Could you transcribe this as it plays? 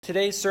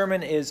Today's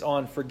sermon is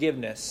on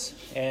forgiveness,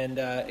 and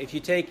if you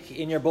take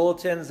in your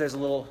bulletins, there's a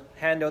little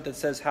handout that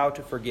says how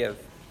to forgive.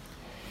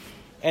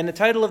 And the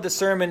title of the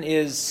sermon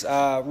is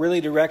really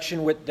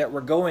direction that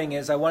we're going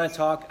is I want to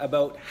talk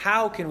about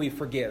how can we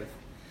forgive.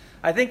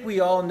 I think we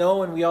all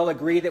know and we all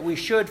agree that we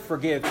should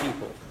forgive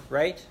people,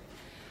 right?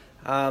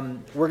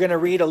 We're going to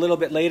read a little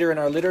bit later in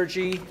our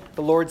liturgy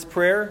the Lord's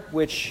Prayer,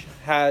 which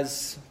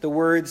has the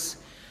words,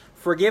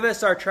 "Forgive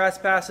us our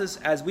trespasses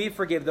as we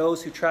forgive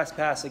those who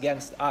trespass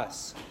against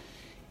us."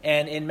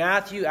 And in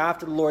Matthew,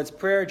 after the Lord's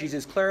Prayer,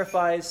 Jesus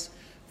clarifies,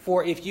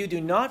 "For if you do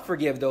not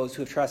forgive those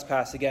who have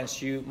trespassed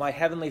against you, my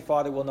heavenly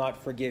Father will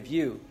not forgive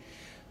you."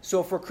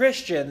 So for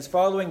Christians,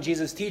 following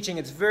Jesus' teaching,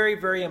 it's very,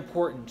 very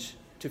important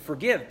to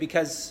forgive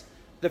because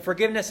the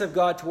forgiveness of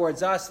God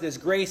towards us, this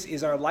grace,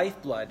 is our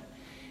lifeblood.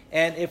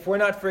 And if we're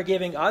not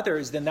forgiving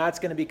others, then that's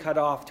going to be cut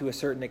off to a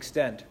certain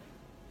extent.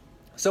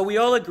 So we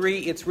all agree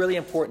it's really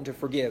important to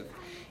forgive.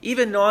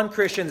 Even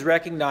non-Christians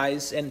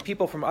recognize, and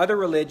people from other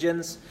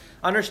religions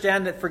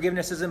understand that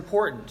forgiveness is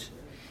important.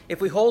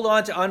 If we hold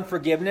on to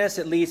unforgiveness,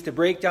 it leads to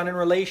breakdown in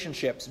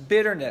relationships,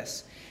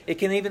 bitterness. It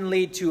can even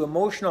lead to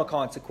emotional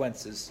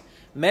consequences,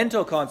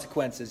 mental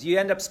consequences. You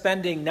end up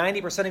spending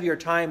 90% of your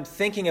time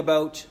thinking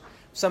about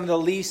some of the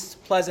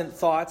least pleasant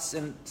thoughts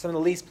and some of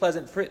the least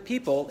pleasant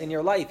people in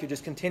your life. You're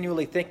just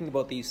continually thinking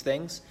about these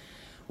things,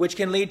 which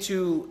can lead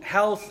to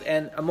health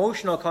and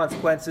emotional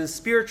consequences,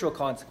 spiritual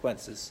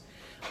consequences.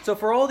 So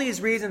for all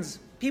these reasons,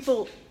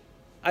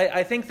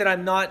 I think that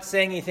I'm not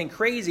saying anything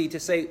crazy to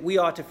say we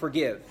ought to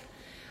forgive,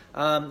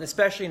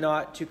 especially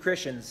not to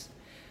Christians.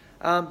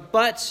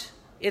 But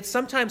it's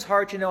sometimes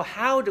hard to know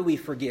how do we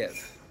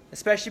forgive,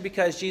 especially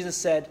because Jesus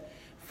said,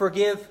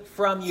 "Forgive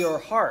from your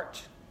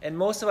heart." And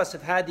most of us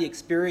have had the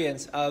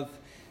experience of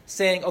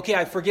saying, "Okay,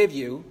 I forgive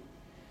you,"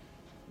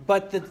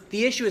 but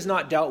the issue is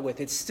not dealt with.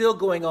 It's still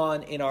going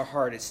on in our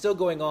heart. It's still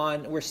going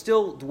on. We're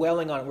still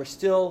dwelling on it.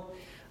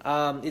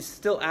 It's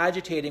still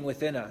agitating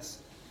within us.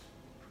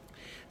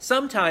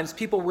 Sometimes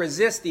people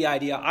resist the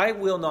idea, "I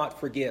will not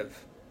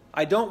forgive.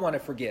 I don't want to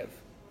forgive."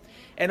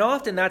 And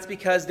often that's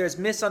because there's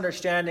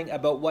misunderstanding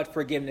about what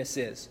forgiveness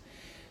is.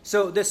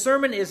 So the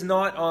sermon is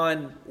not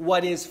on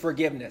what is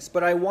forgiveness,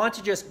 but I want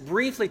to just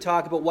briefly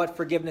talk about what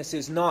forgiveness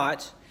is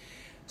not,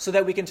 so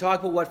that we can talk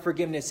about what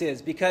forgiveness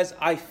is. Because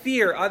I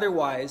fear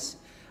otherwise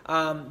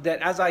that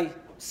as I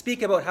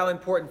speak about how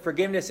important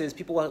forgiveness is,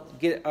 people will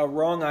get a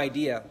wrong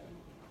idea.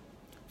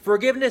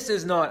 Forgiveness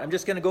is not, I'm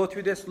just going to go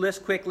through this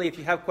list quickly. If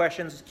you have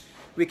questions,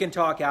 we can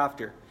talk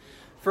after.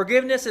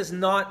 Forgiveness is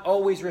not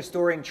always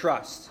restoring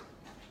trust.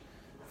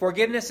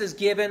 Forgiveness is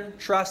given,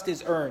 trust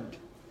is earned.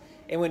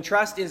 And when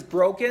trust is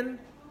broken,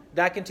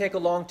 that can take a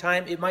long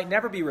time. It might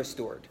never be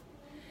restored.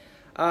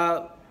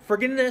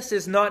 Forgiveness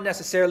is not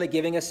necessarily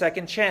giving a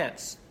second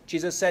chance.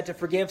 Jesus said to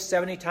forgive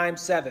 70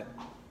 times 7.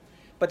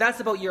 But that's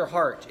about your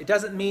heart. It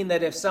doesn't mean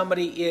that if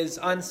somebody is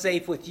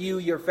unsafe with you,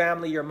 your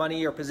family, your money,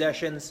 your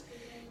possessions,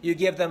 you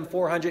give them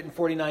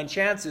 449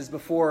 chances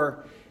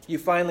before you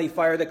finally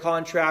fire the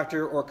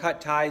contractor or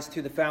cut ties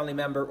to the family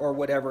member or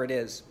whatever it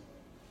is.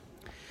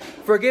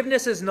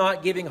 Forgiveness is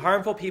not giving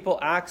harmful people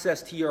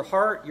access to your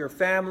heart, your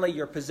family,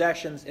 your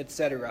possessions,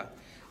 etc.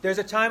 There's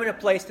a time and a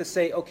place to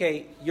say,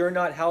 "Okay, you're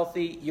not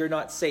healthy, you're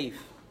not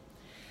safe."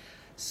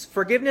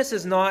 Forgiveness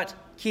is not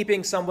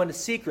keeping someone a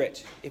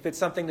secret if it's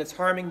something that's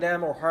harming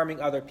them or harming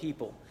other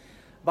people.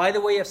 By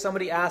the way, if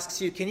somebody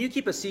asks you, "Can you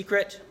keep a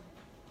secret?"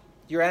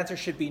 your answer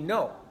should be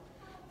no.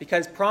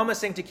 Because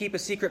promising to keep a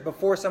secret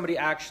before somebody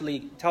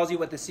actually tells you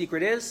what the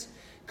secret is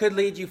could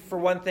lead you, for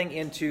one thing,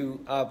 into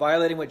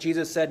violating what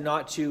Jesus said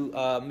not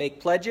to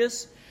make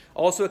pledges.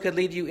 Also, it could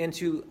lead you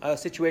into a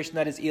situation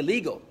that is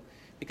illegal.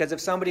 Because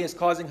if somebody is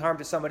causing harm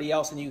to somebody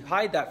else and you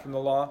hide that from the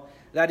law,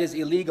 that is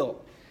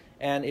illegal.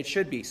 And it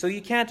should be. So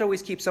you can't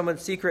always keep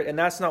someone's secret, and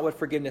that's not what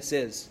forgiveness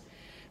is.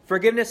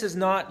 Forgiveness is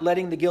not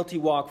letting the guilty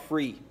walk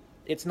free.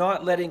 It's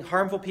not letting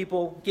harmful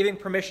people, giving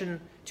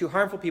permission to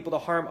harmful people to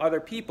harm other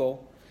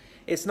people.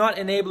 It's not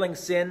enabling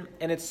sin,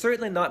 and it's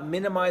certainly not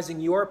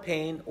minimizing your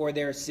pain or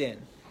their sin.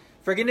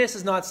 Forgiveness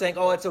is not saying,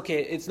 "Oh, it's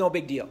okay, it's no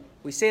big deal."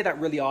 We say that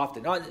really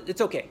often. "Oh,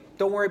 it's okay,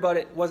 don't worry about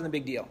it, it wasn't a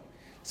big deal."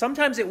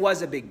 Sometimes it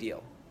was a big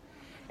deal.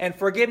 And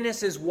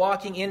forgiveness is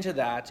walking into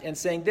that and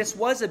saying, "This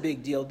was a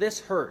big deal, this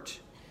hurt,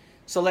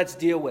 so let's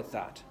deal with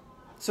that."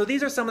 So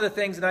these are some of the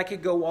things, and I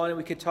could go on and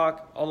we could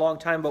talk a long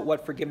time about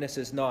what forgiveness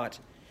is not.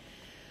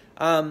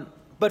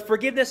 But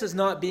forgiveness is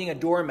not being a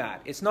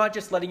doormat. It's not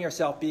just letting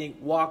yourself being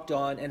walked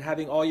on and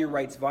having all your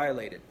rights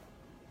violated.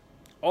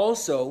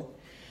 Also,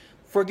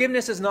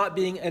 forgiveness is not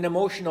being an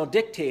emotional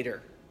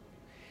dictator.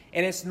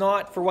 And it's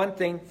not, for one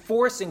thing,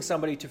 forcing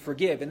somebody to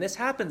forgive. And this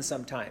happens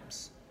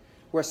sometimes,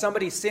 where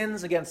somebody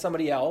sins against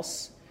somebody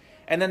else,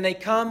 and then they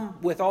come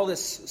with all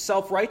this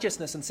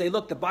self-righteousness and say,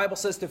 "Look, the Bible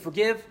says to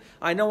forgive.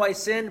 I know I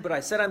sinned, but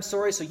I said I'm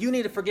sorry, so you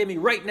need to forgive me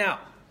right now."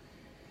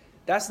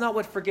 That's not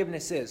what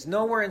forgiveness is.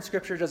 Nowhere in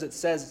Scripture does it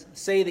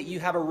say that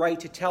you have a right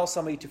to tell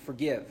somebody to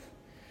forgive.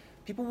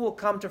 People will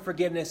come to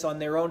forgiveness on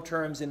their own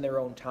terms in their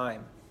own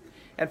time.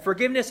 And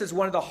forgiveness is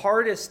one of the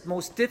hardest,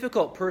 most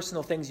difficult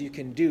personal things you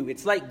can do.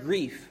 It's like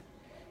grief.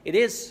 It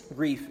is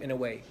grief in a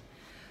way.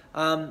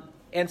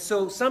 And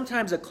so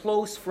sometimes a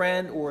close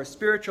friend or a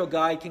spiritual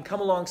guide can come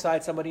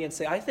alongside somebody and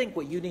say, I think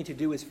what you need to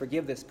do is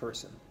forgive this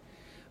person.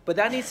 But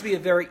that needs to be a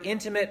very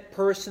intimate,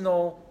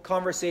 personal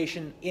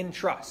conversation in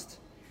trust.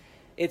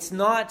 It's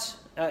not,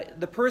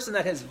 the person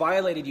that has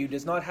violated you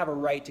does not have a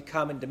right to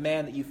come and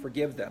demand that you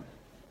forgive them.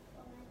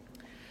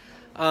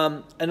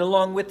 And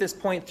along with this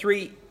point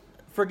 3,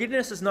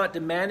 forgiveness is not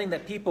demanding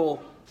that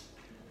people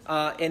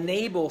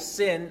enable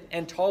sin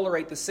and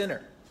tolerate the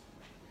sinner.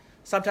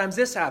 Sometimes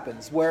this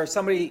happens where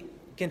somebody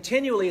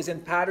continually is in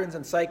patterns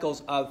and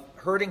cycles of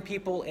hurting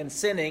people and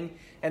sinning,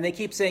 and they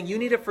keep saying, you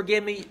need to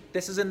forgive me,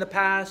 this is in the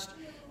past,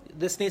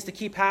 this needs to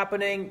keep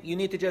happening, you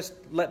need to just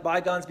let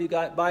bygones be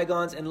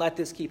bygones and let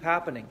this keep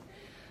happening.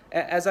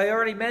 As I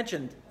already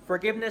mentioned,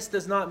 forgiveness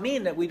does not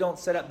mean that we don't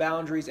set up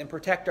boundaries and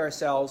protect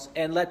ourselves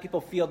and let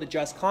people feel the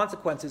just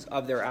consequences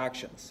of their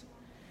actions.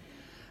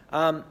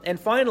 And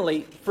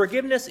finally,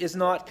 forgiveness is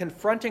not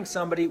confronting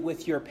somebody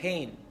with your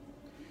pain.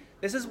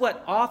 This is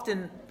what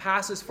often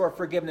passes for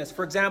forgiveness.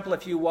 For example,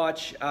 if you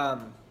watch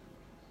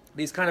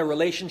these kind of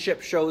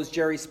relationship shows,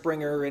 Jerry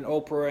Springer and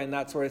Oprah and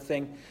that sort of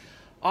thing,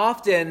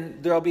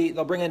 often they'll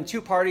bring in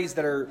two parties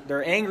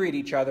they're angry at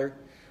each other.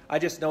 I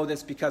just know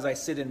this because I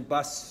sit in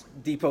bus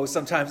depots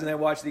sometimes and I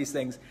watch these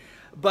things.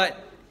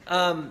 But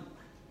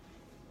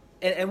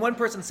and one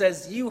person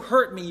says, you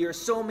hurt me, you're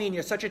so mean,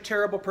 you're such a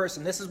terrible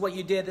person, this is what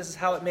you did, this is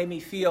how it made me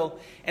feel.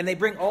 And they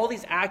bring all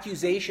these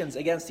accusations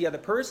against the other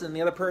person, and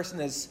the other person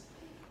is,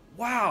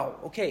 wow,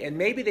 okay. And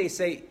maybe they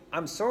say,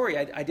 I'm sorry,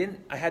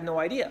 I had no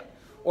idea.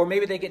 Or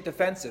maybe they get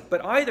defensive.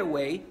 But either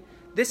way,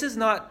 this is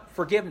not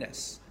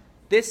forgiveness.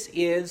 This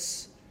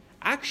is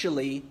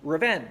actually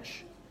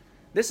revenge.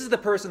 This is the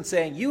person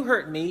saying, you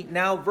hurt me,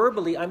 now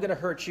verbally I'm going to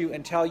hurt you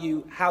and tell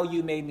you how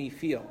you made me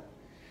feel.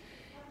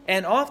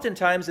 And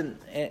oftentimes,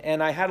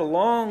 and I had a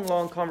long,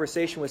 long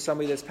conversation with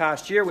somebody this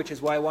past year, which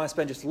is why I want to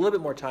spend just a little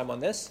bit more time on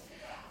this.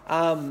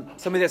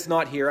 Somebody that's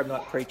not here, I'm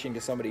not preaching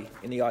to somebody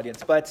in the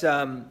audience, but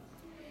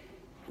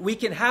we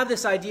can have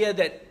this idea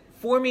that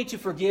for me to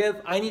forgive,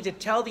 I need to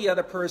tell the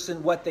other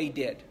person what they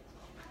did.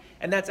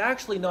 And that's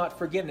actually not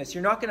forgiveness.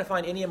 You're not going to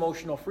find any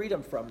emotional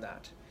freedom from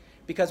that.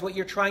 Because what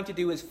you're trying to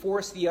do is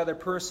force the other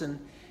person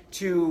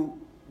to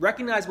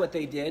recognize what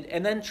they did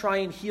and then try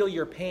and heal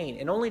your pain.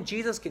 And only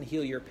Jesus can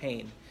heal your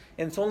pain.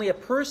 And it's only a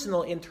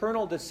personal,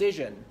 internal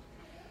decision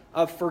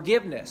of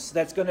forgiveness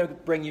that's going to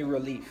bring you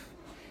relief.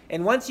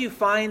 And once you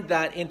find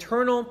that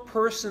internal,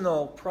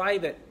 personal,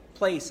 private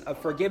place of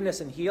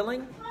forgiveness and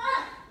healing,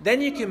 then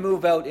you can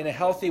move out in a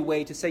healthy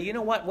way to say, you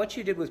know what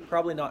you did was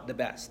probably not the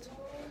best.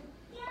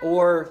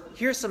 Or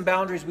here's some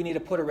boundaries we need to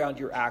put around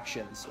your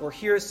actions. Or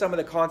here's some of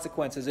the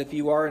consequences if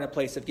you are in a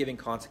place of giving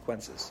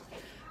consequences.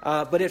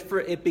 But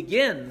it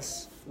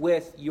begins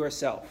with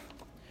yourself.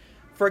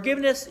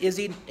 Forgiveness is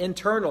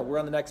internal. We're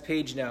on the next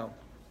page now.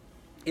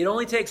 It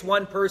only takes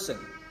one person.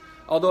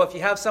 Although if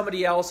you have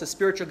somebody else, a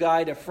spiritual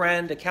guide, a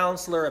friend, a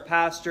counselor, a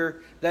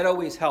pastor, that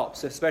always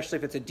helps, especially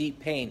if it's a deep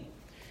pain.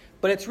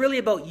 But it's really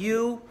about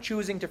you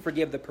choosing to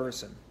forgive the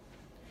person.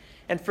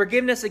 And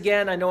forgiveness,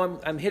 again, I know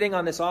I'm hitting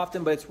on this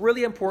often, but it's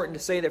really important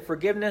to say that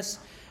forgiveness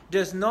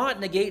does not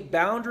negate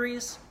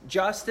boundaries,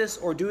 justice,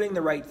 or doing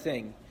the right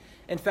thing.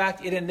 In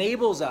fact, it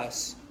enables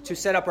us to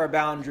set up our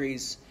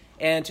boundaries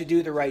and to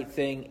do the right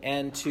thing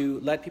and to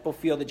let people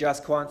feel the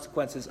just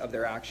consequences of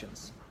their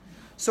actions.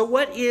 So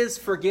what is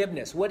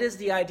forgiveness? What is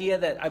the idea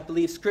that I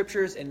believe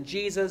Scriptures and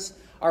Jesus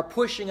are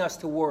pushing us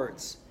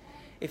towards?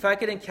 If I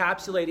could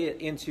encapsulate it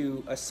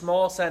into a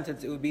small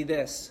sentence, it would be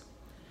this.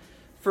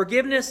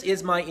 Forgiveness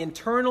is my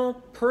internal,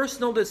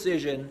 personal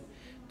decision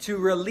to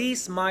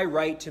release my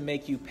right to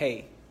make you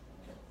pay.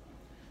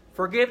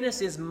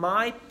 Forgiveness is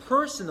my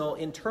personal,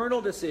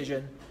 internal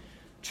decision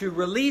to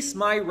release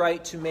my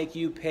right to make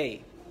you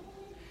pay.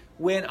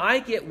 When I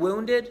get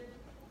wounded,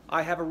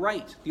 I have a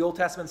right. The Old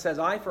Testament says,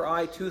 eye for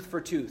eye, tooth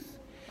for tooth.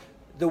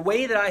 The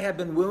way that I have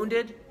been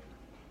wounded,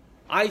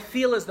 I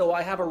feel as though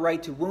I have a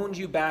right to wound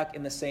you back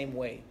in the same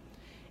way.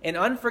 And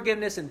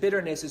unforgiveness and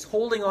bitterness is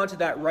holding on to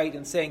that right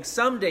and saying,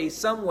 someday,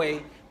 some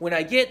way, when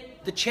I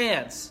get the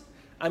chance,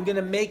 I'm going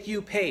to make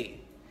you pay.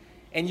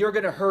 And you're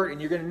going to hurt,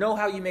 and you're going to know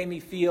how you made me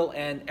feel,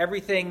 and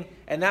everything,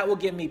 and that will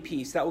give me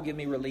peace. That will give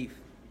me relief.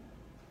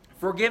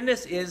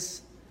 Forgiveness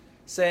is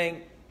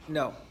saying,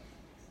 no.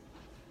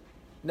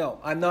 No,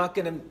 I'm not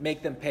going to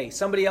make them pay.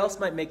 Somebody else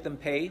might make them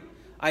pay.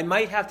 I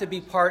might have to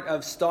be part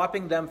of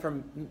stopping them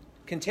from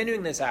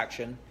continuing this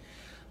action.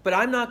 But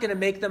I'm not going to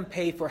make them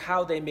pay for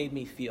how they made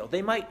me feel.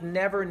 They might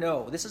never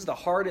know. This is the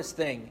hardest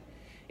thing,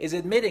 is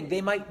admitting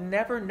they might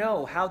never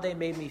know how they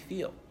made me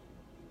feel.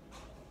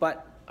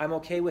 But I'm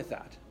okay with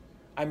that.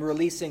 I'm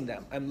releasing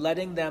them. I'm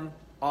letting them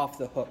off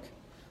the hook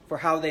for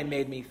how they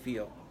made me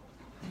feel.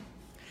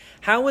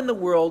 How in the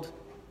world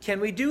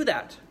can we do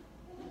that?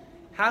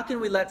 How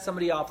can we let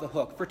somebody off the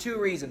hook? For two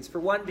reasons. For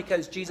one,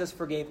 because Jesus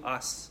forgave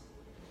us.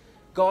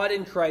 God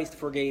in Christ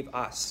forgave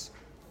us.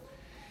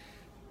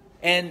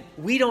 And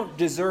we don't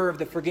deserve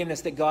the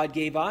forgiveness that God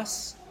gave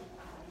us.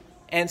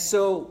 And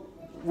so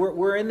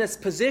we're in this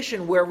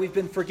position where we've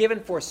been forgiven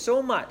for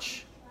so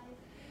much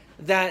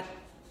that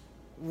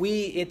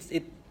we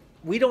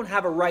don't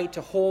have a right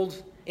to hold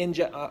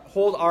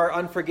our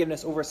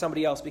unforgiveness over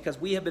somebody else because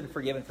we have been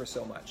forgiven for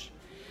so much.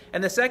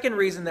 And the second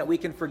reason that we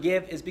can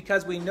forgive is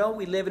because we know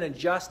we live in a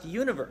just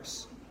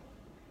universe.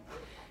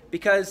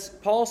 Because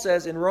Paul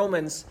says in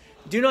Romans,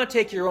 do not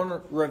take your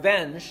own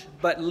revenge,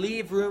 but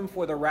leave room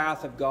for the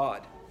wrath of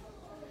God.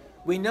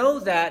 We know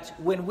that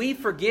when we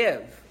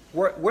forgive,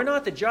 we're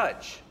not the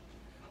judge.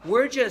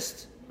 We're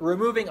just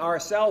removing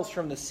ourselves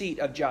from the seat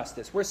of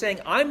justice. We're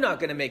saying, I'm not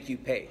going to make you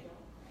pay.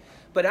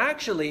 But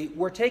actually,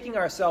 we're taking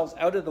ourselves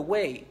out of the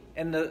way.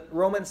 And the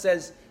Romans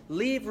says,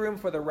 leave room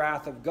for the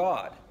wrath of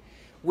God.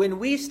 When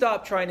we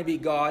stop trying to be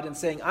God and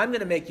saying, I'm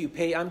going to make you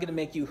pay, I'm going to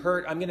make you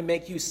hurt, I'm going to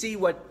make you see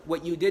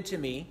what you did to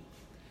me,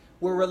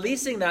 we're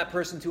releasing that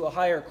person to a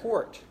higher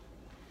court,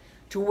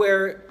 to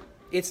where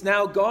it's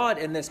now God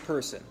and this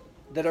person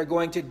that are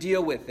going to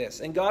deal with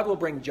this. And God will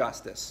bring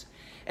justice.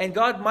 And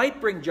God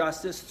might bring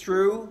justice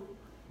through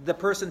the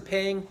person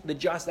paying the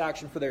just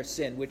action for their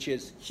sin, which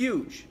is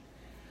huge.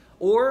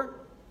 Or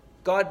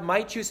God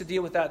might choose to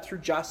deal with that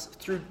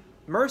through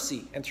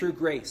mercy and through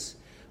grace.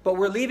 But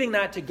we're leaving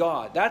that to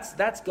God.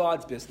 That's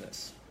God's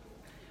business.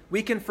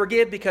 We can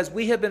forgive because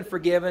we have been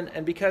forgiven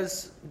and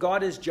because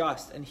God is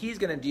just and He's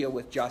going to deal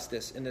with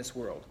justice in this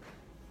world.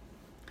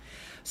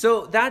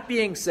 So that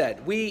being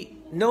said, we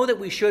know that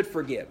we should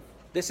forgive.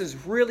 This is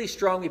really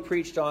strongly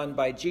preached on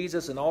by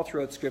Jesus and all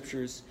throughout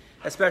Scriptures,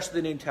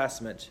 especially the New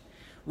Testament.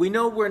 We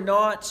know we're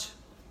not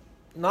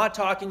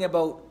talking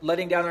about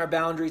letting down our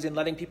boundaries and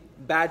letting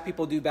bad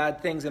people do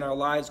bad things in our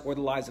lives or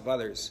the lives of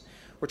others.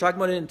 We're talking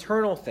about an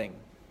internal thing.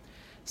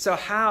 So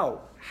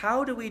how?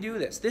 How do we do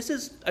this? This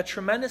is a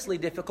tremendously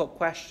difficult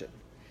question.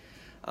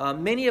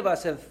 Many of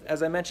us have,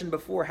 as I mentioned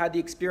before, had the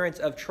experience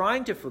of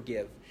trying to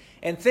forgive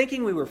and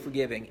thinking we were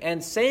forgiving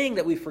and saying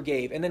that we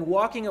forgave and then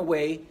walking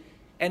away,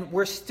 and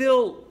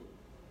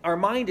our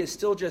mind is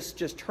still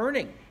just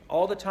turning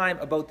all the time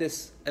about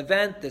this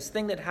event, this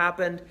thing that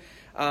happened,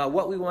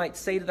 what we might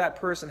say to that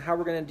person, how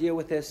we're going to deal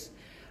with this.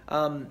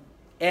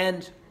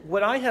 And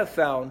what I have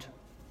found,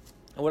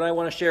 and what I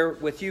want to share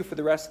with you for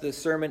the rest of this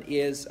sermon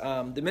is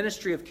the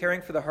ministry of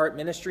Caring for the Heart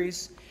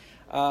Ministries.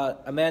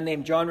 A man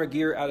named John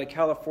Regier out of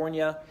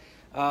California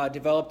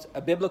developed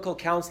a biblical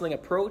counseling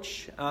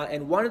approach.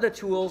 And one of the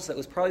tools that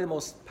was probably the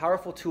most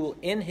powerful tool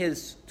in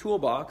his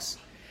toolbox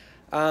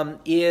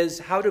is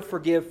how to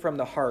forgive from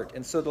the heart.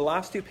 And so the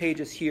last 2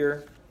 pages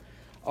here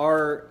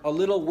are a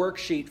little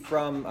worksheet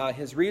from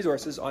his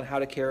resources on how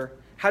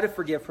to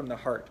forgive from the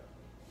heart.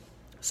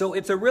 So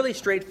it's a really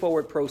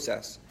straightforward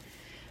process.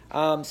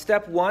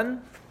 Step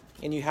 1,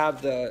 and you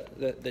have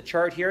the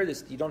chart here.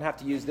 You don't have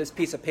to use this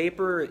piece of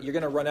paper. You're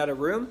going to run out of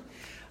room.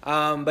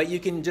 But you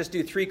can just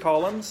do 3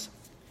 columns.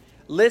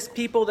 List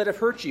people that have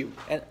hurt you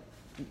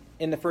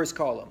in the first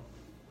column.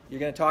 You're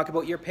going to talk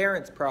about your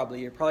parents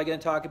probably. You're probably going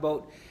to talk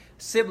about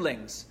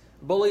siblings,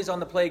 bullies on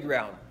the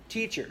playground,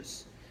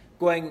 teachers.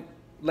 Going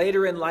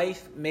later in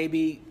life,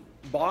 maybe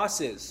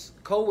bosses,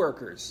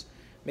 co-workers,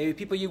 maybe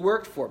people you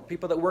worked for,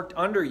 people that worked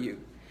under you.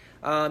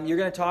 You're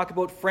going to talk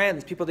about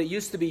friends, people that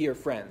used to be your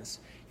friends.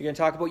 You're going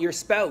to talk about your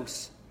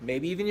spouse,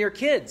 maybe even your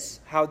kids,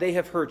 how they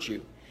have hurt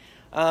you.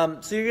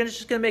 So you're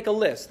just going to make a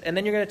list. And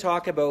then you're going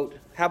to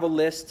have a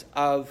list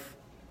of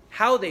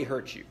how they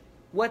hurt you.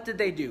 What did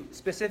they do?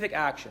 Specific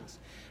actions.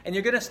 And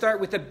you're going to start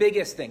with the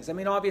biggest things. I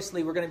mean,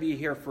 obviously, we're going to be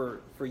here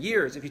for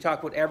years if you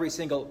talk about every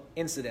single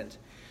incident.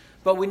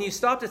 But when you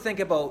stop to think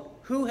about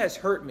who has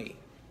hurt me,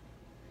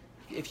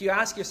 if you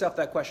ask yourself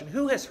that question,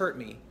 who has hurt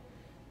me?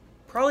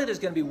 Probably there's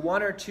going to be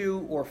 1 or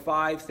 2 or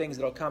 5 things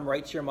that will come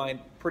right to your mind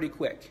pretty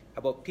quick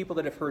about people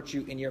that have hurt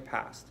you in your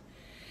past.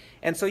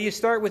 And so you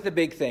start with the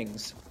big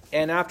things,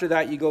 and after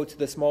that you go to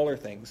the smaller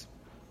things.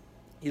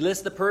 You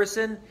list the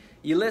person,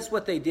 you list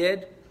what they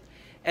did,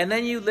 and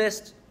then you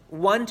list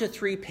 1 to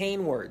 3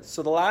 pain words.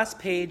 So the last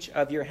page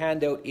of your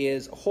handout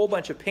is a whole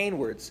bunch of pain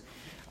words.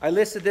 I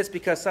listed this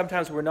because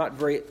sometimes we're not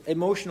very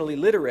emotionally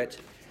literate.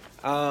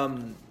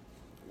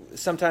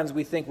 Sometimes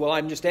we think, well,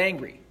 I'm just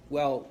angry.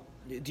 Well,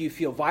 do you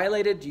feel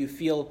violated? Do you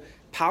feel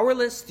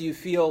powerless?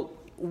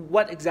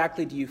 What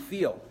exactly do you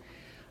feel?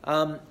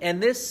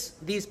 And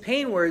these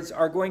pain words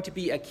are going to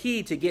be a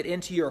key to get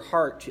into your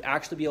heart, to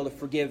actually be able to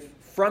forgive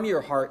from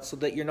your heart so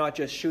that you're not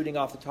just shooting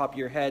off the top of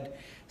your head,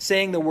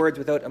 saying the words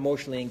without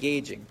emotionally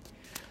engaging.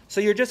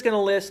 So you're just going to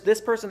list, this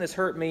person has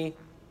hurt me.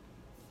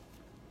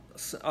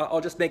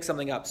 I'll just make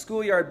something up.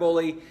 Schoolyard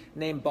bully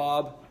named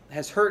Bob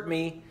has hurt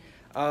me.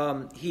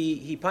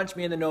 He punched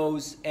me in the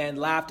nose and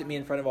laughed at me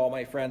in front of all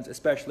my friends,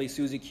 especially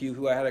Susie Q,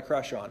 who I had a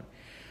crush on.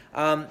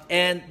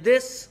 And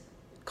this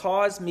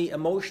caused me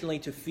emotionally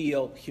to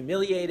feel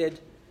humiliated,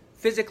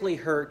 physically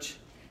hurt,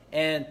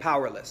 and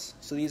powerless.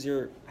 So these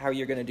are how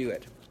you're going to do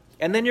it.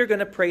 And then you're going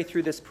to pray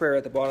through this prayer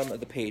at the bottom of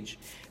the page.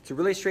 It's a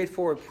really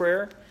straightforward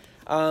prayer,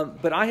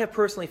 but I have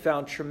personally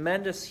found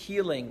tremendous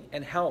healing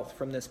and health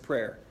from this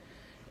prayer.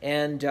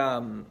 And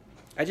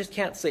I I just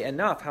can't say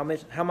enough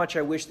how much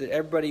I wish that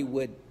everybody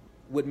would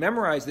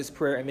memorize this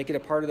prayer and make it a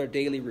part of their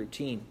daily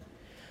routine.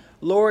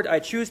 Lord, I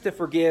choose to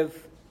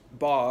forgive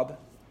Bob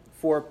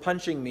for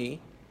punching me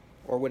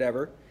or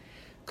whatever,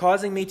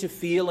 causing me to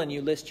feel, and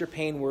you list your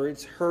pain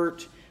words,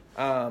 hurt,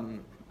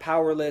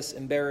 powerless,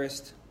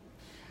 embarrassed.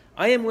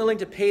 I am willing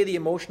to pay the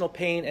emotional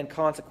pain and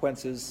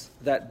consequences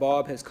that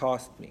Bob has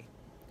cost me.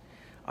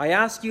 I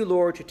ask you,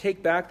 Lord, to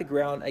take back the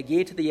ground I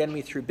gave to the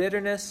enemy through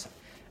bitterness,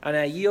 and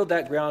I yield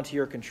that ground to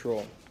your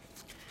control.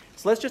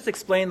 So let's just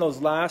explain those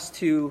last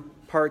two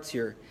parts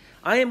here.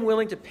 I am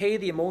willing to pay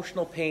the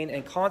emotional pain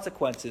and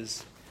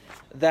consequences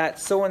that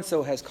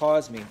so-and-so has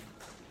caused me.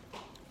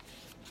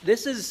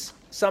 This is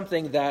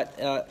something that,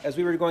 as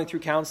we were going through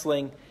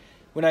counseling,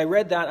 when I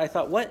read that, I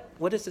thought,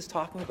 what is this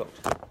talking about?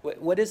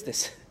 What is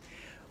this?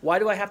 Why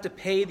do I have to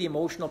pay the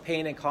emotional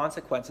pain and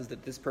consequences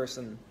that this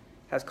person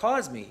has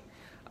caused me?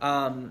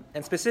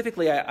 And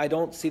specifically, I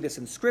don't see this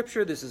in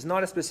Scripture. This is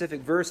not a specific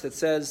verse that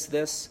says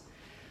this.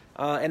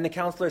 And the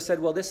counselor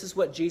said, well, this is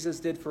what Jesus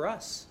did for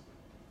us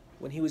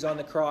when he was on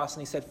the cross.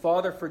 And he said,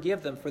 Father,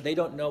 forgive them, for they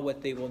don't know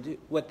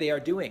what they are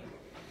doing.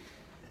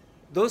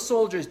 Those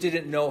soldiers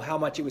didn't know how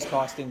much it was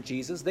costing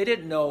Jesus. They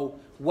didn't know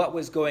what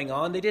was going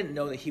on. They didn't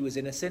know that he was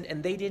innocent,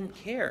 and they didn't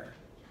care.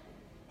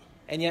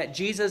 And yet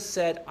Jesus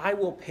said, I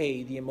will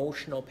pay the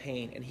emotional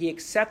pain. And he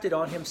accepted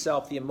on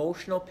himself the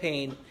emotional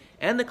pain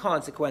and the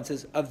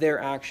consequences of their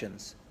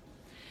actions.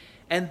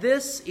 And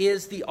this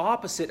is the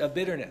opposite of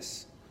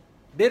bitterness.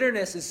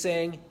 Bitterness is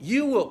saying,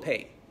 you will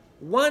pay.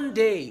 One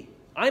day,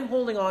 I'm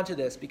holding on to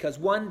this because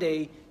one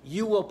day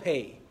you will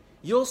pay.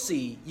 You'll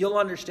see, you'll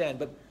understand.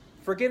 But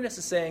forgiveness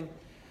is saying,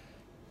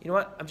 you know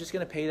what, I'm just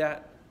going to pay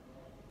that.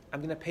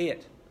 I'm going to pay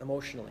it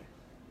emotionally.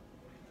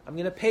 I'm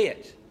going to pay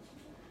it.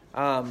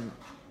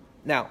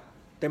 Now,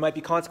 there might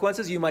be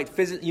consequences. You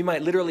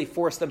might literally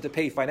force them to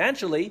pay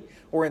financially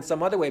or in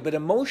some other way. But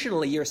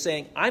emotionally, you're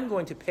saying, I'm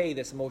going to pay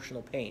this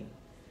emotional pain.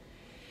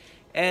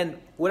 And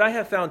what I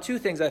have found, two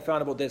things I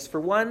found about this. For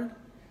one,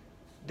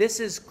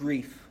 this is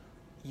grief.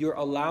 You're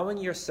allowing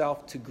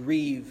yourself to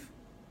grieve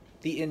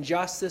the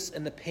injustice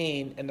and the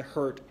pain and the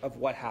hurt of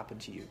what happened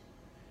to you.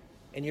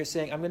 And you're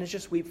saying, I'm going to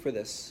just weep for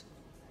this.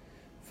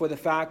 For the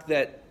fact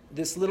that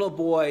this little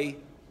boy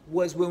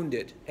was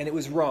wounded and it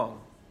was wrong.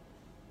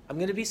 I'm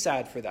going to be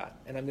sad for that,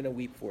 and I'm going to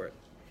weep for it.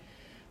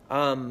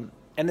 And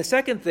the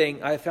second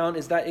thing I found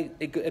is that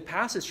it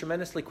passes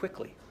tremendously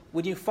quickly.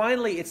 When you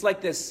finally, it's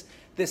like this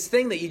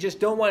thing that you just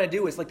don't want to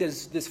do. It's like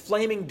this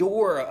flaming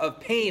door of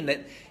pain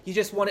that you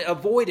just want to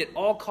avoid at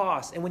all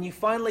costs. And when you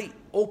finally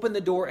open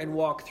the door and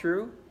walk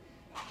through,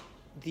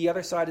 the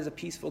other side is a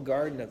peaceful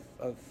garden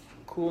of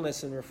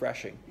coolness and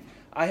refreshing.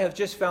 I have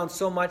just found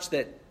so much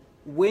that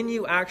when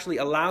you actually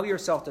allow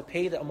yourself to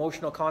pay the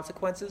emotional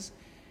consequences,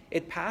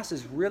 it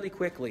passes really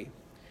quickly.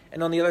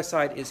 And on the other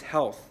side is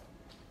health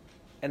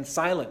and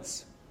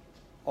silence.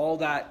 All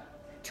that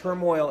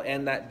turmoil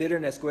and that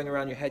bitterness going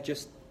around your head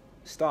just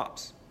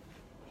stops.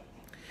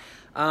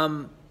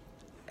 And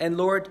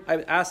Lord,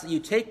 I ask that you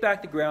take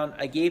back the ground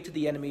I gave to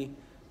the enemy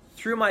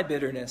through my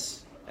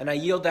bitterness, and I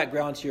yield that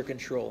ground to your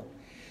control.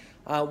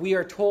 We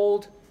are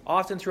told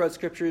often throughout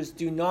Scriptures,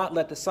 do not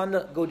let the sun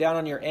go down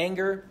on your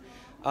anger.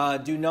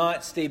 Do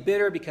not stay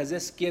bitter, because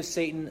this gives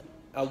Satan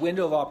a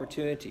window of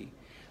opportunity.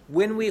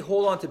 When we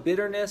hold on to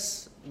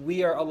bitterness,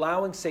 we are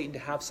allowing Satan to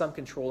have some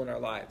control in our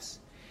lives.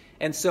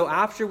 And so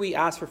after we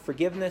ask for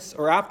forgiveness,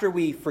 or after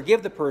we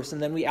forgive the person,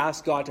 then we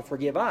ask God to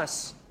forgive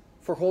us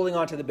for holding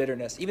on to the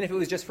bitterness, even if it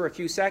was just for a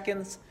few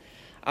seconds.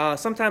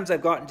 Sometimes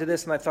I've gotten to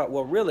this and I thought,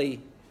 well, really,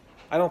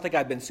 I don't think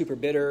I've been super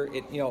bitter.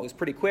 It was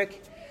pretty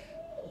quick.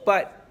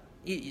 But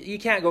you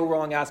can't go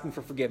wrong asking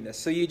for forgiveness.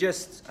 So you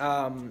just,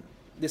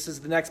 this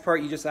is the next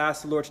part, you just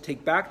ask the Lord to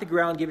take back the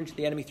ground given to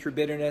the enemy through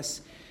bitterness,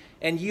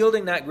 and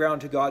yielding that ground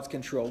to God's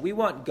control. We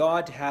want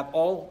God to have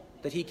all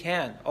that he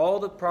can, all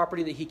the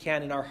property that he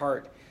can in our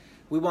heart.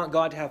 We want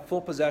God to have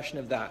full possession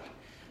of that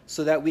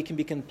so that we can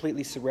be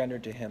completely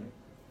surrendered to him.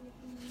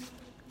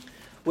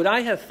 What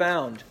I have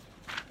found,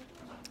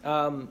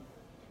 two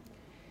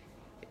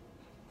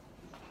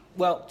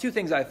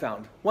things I've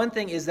found. One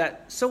thing is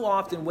that so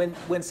often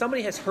when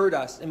somebody has hurt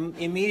us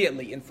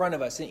immediately in front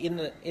of us, in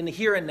the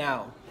here and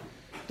now,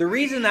 the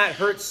reason that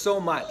hurts so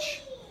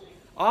much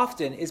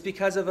often is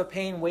because of a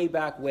pain way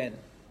back when.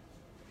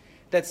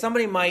 That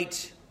somebody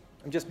might,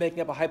 I'm just making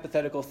up a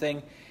hypothetical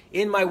thing,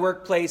 in my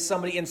workplace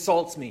somebody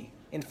insults me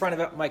in front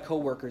of my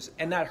coworkers,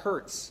 and that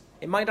hurts.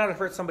 It might not have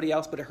hurt somebody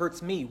else, but it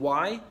hurts me.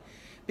 Why?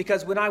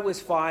 Because when I was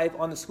 5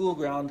 on the school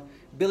ground,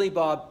 Billy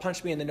Bob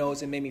punched me in the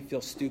nose and made me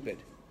feel stupid.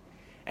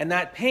 And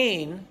that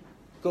pain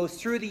goes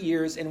through the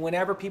years, and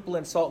whenever people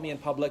insult me in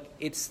public,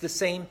 it's the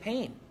same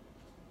pain.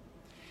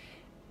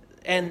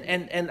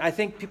 And I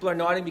think people are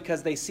nodding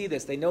because they see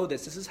this, they know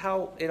this. This is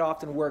how it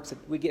often works.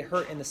 We get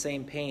hurt in the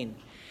same pain.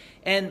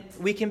 And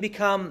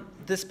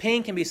this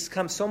pain can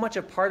become so much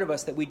a part of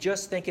us that we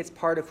just think it's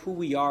part of who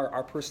we are,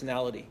 our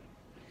personality.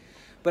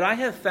 But I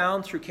have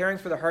found through Caring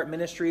for the Heart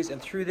Ministries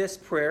and through this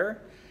prayer,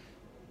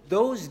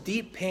 those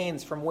deep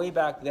pains from way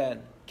back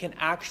then can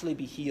actually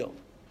be healed.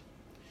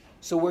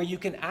 So where you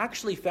can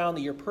actually find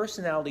that your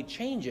personality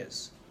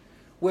changes,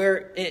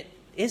 where it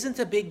isn't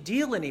a big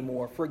deal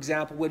anymore. For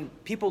example, when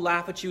people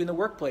laugh at you in the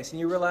workplace and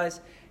you realize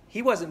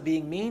he wasn't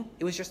being mean,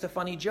 it was just a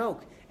funny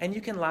joke, and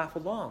you can laugh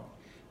along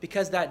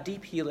because that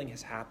deep healing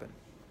has happened.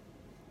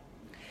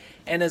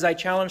 And as I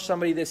challenge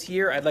somebody this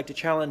year, I'd like to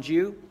challenge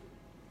you.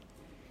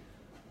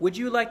 Would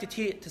you like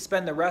to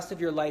spend the rest of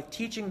your life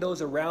teaching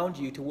those around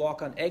you to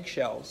walk on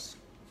eggshells,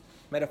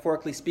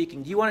 metaphorically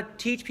speaking? Do you want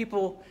to teach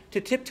people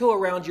to tiptoe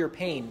around your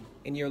pain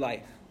in your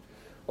life?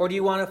 Or do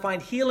you want to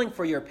find healing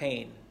for your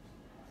pain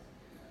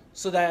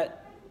so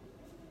that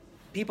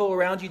people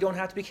around you don't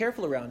have to be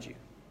careful around you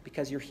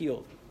because you're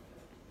healed?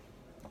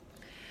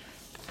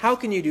 How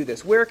can you do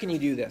this? Where can you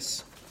do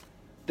this?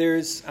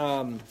 It's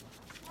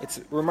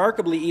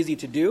remarkably easy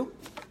to do.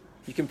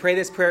 You can pray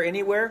this prayer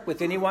anywhere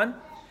with anyone.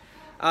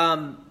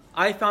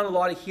 I found a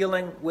lot of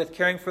healing with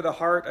Caring for the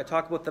Heart. I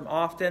talk about them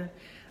often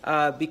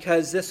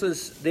because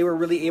they were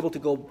really able to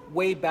go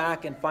way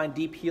back and find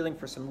deep healing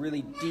for some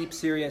really deep,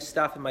 serious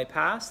stuff in my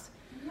past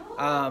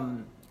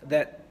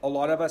that a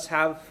lot of us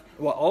have.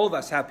 Well, all of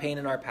us have pain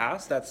in our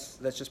past. That's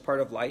just part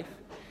of life.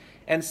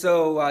 And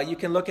so you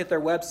can look at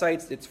their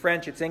websites. It's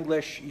French, it's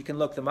English. You can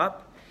look them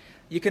up.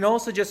 You can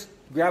also just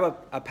grab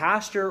a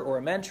pastor or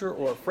a mentor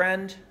or a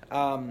friend.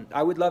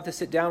 I would love to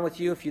sit down with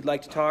you if you'd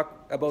like to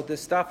talk about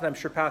this stuff, and I'm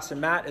sure Pastor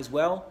Matt as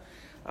well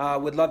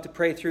would love to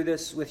pray through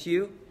this with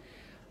you.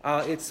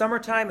 It's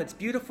summertime. It's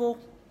beautiful.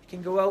 You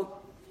can go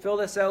out, fill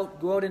this out,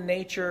 go out in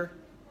nature,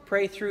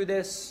 pray through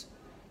this,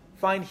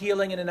 find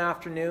healing in an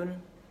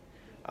afternoon.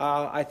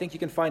 I think you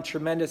can find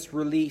tremendous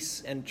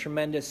release and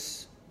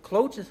tremendous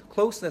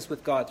closeness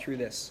with God through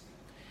this.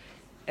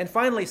 And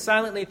finally,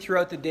 silently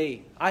throughout the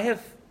day. I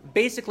have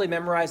basically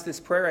memorized this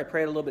prayer. I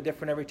pray it a little bit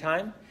different every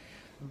time.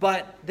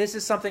 But this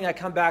is something I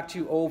come back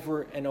to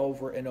over and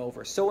over and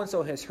over.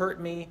 So-and-so has hurt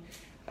me.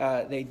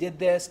 They did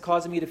this,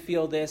 causing me to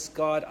feel this.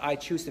 God, I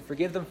choose to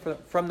forgive them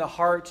from the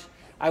heart.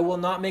 I will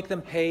not make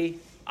them pay.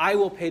 I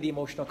will pay the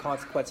emotional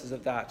consequences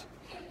of that.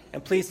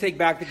 And please take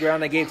back the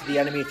ground I gave to the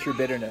enemy through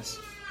bitterness.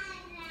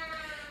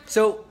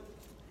 So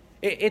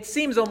it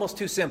seems almost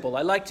too simple.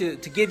 I like to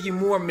give you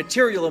more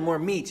material and more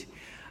meat.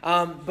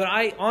 But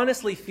I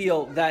honestly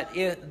feel that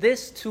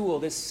this tool,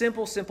 this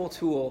simple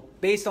tool,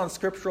 based on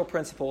scriptural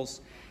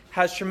principles,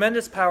 has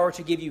tremendous power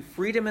to give you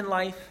freedom in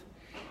life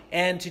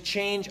and to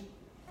change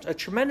a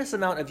tremendous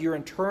amount of your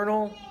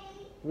internal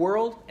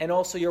world and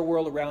also your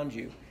world around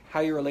you,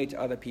 how you relate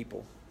to other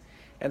people.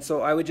 And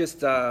so I would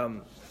just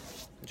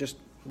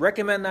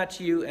recommend that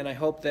to you, and I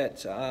hope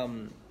that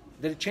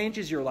it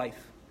changes your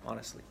life,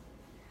 honestly.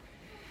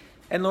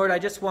 And Lord, I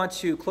just want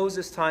to close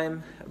this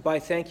time by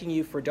thanking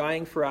you for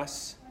dying for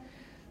us,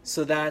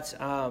 so that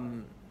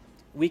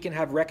we can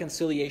have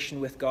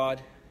reconciliation with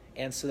God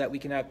and so that we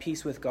can have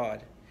peace with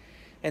God.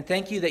 And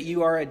thank you that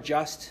you are a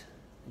just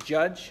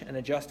judge and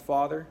a just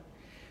Father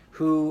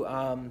who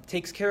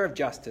takes care of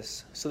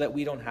justice so that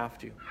we don't have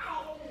to,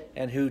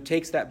 and who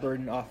takes that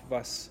burden off of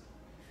us.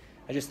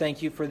 I just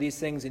thank you for these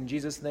things in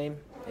Jesus' name.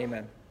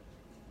 Amen.